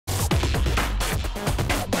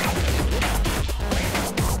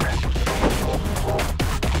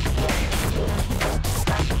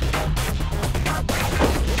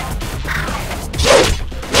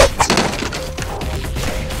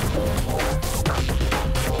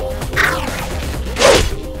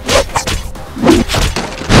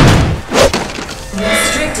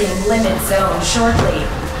Restricting limit zone shortly.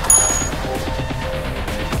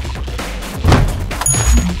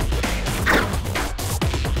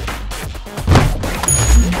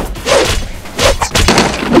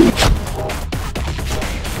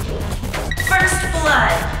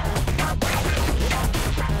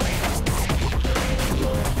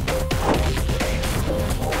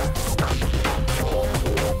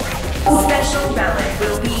 Special relic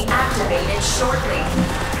will be activated shortly.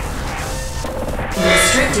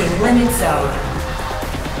 Restricting limit zone.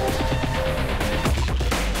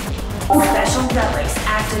 Special relics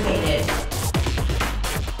activated.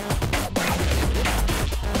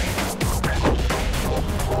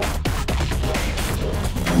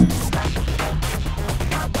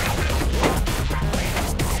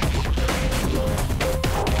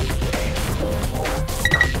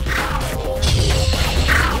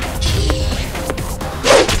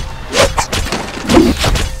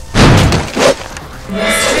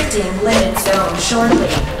 Restricting limit zone shortly.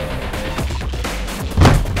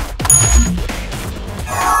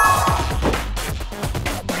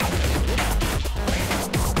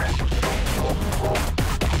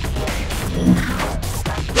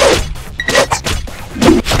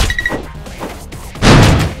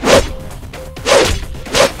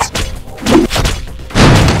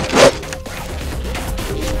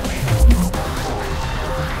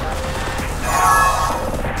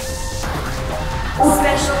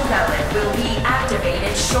 Special relic will be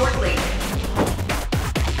activated shortly.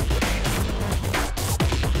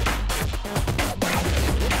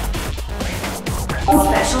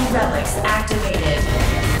 Special relics activated.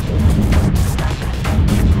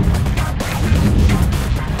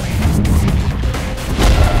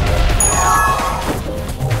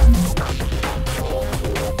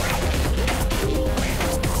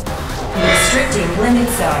 Restricting limit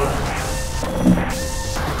zone.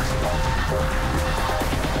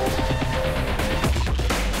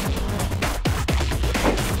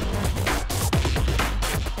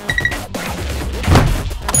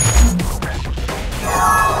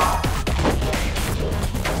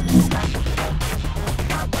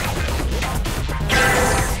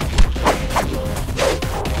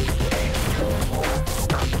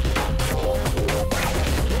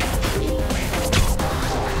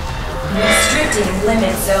 Restricting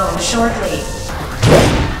limit zone shortly.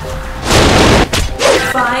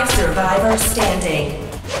 5 survivors standing.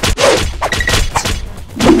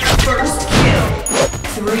 First kill.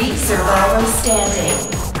 3 survivors standing.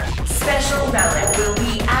 Special relic will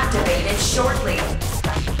be activated shortly.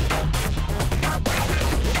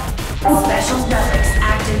 Special relics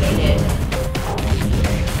activated.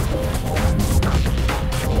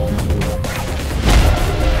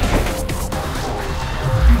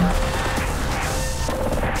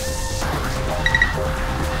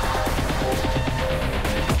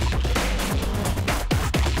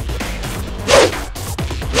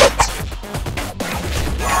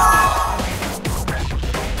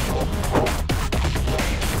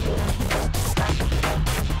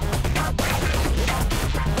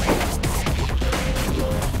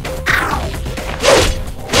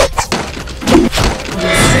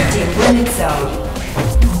 Limit zone.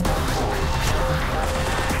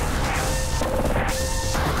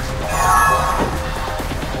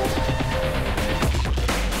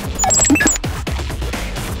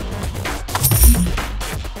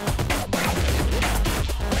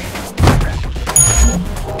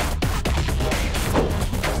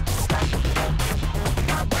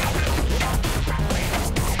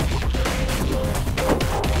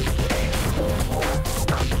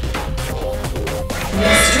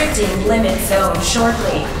 Restricting limit zone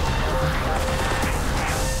shortly.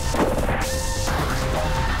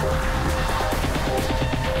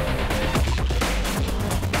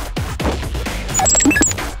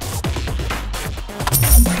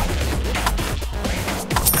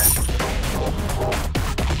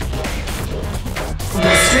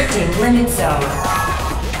 Restricting limit zone.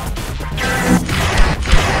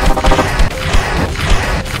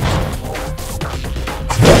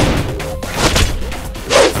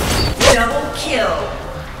 Double kill.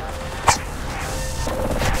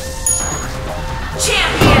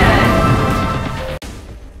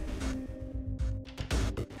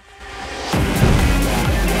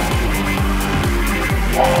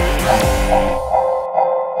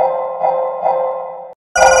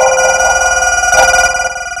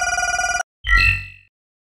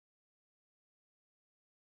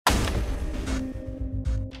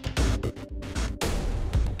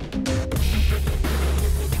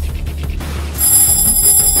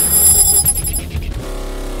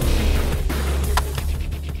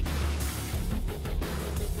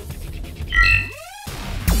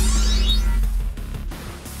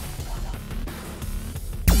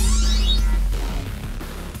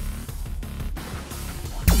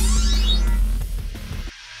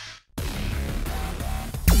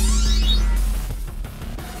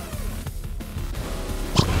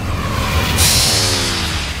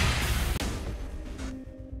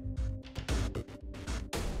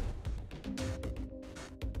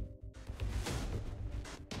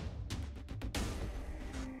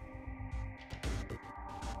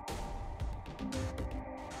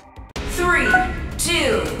 Three,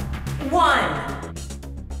 two, one.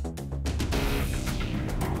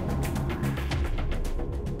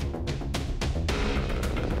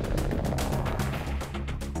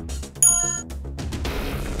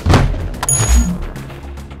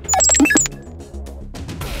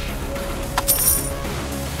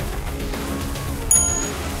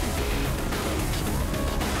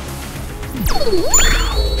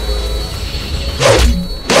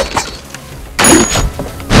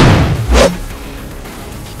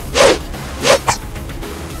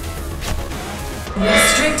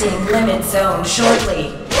 Restricting limit zone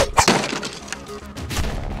shortly.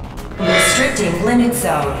 Restricting limit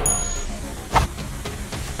zone.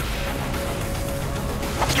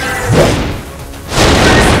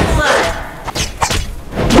 Blood.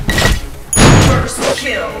 First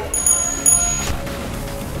kill.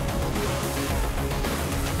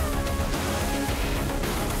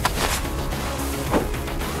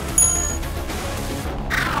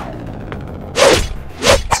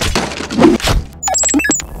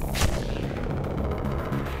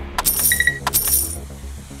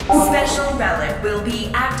 Special relic will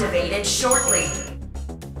be activated shortly.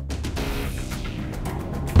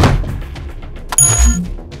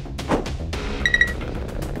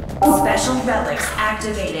 Special relics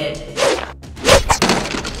activated.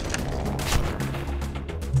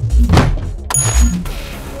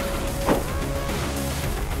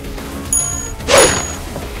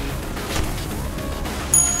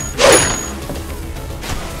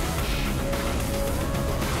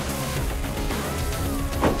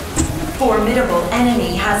 Formidable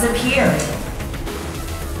enemy has appeared.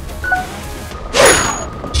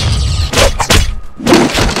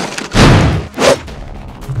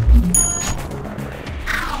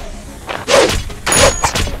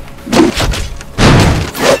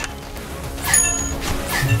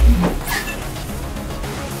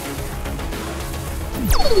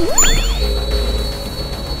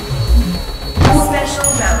 Special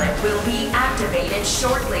relic will be activated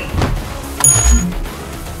shortly.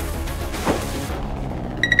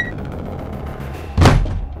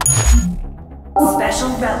 Special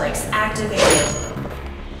relics activated.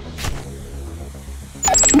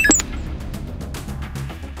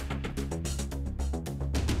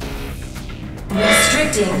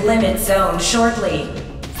 Restricting limit zone shortly.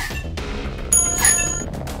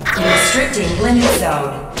 Restricting limit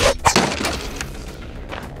zone.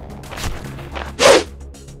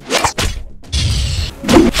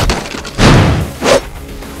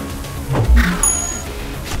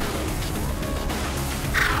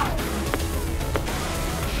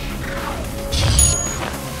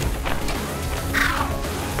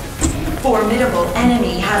 Formidable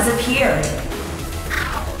enemy has appeared.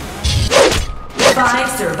 5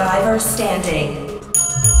 survivors standing.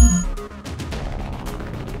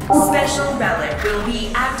 Special relic will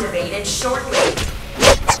be activated shortly.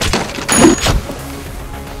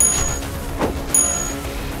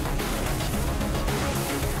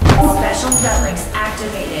 Special relics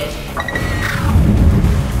activated.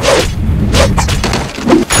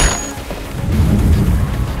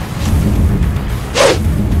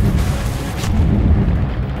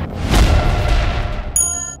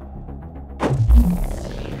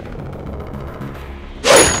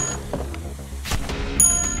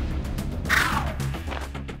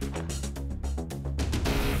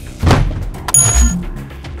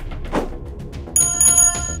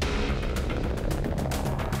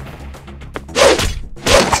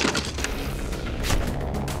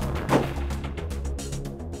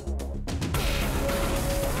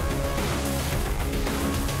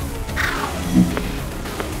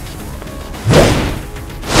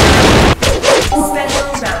 Special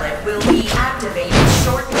relic will be activated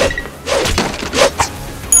shortly.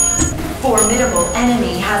 Formidable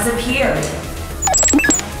enemy has appeared.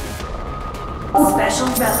 Special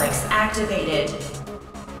relics activated.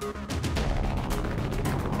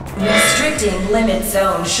 Restricting limit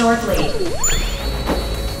zone shortly.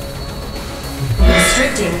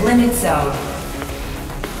 Restricting limit zone.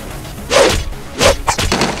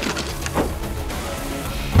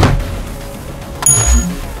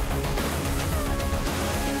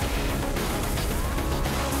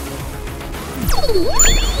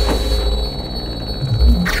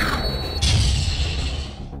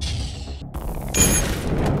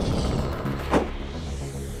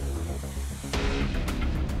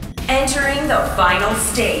 Entering the final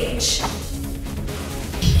stage.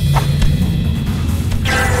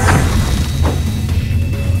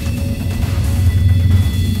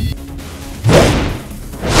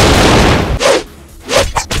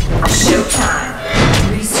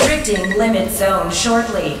 limit zone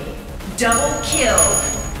shortly. Double kill.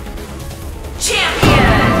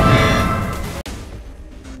 Champion!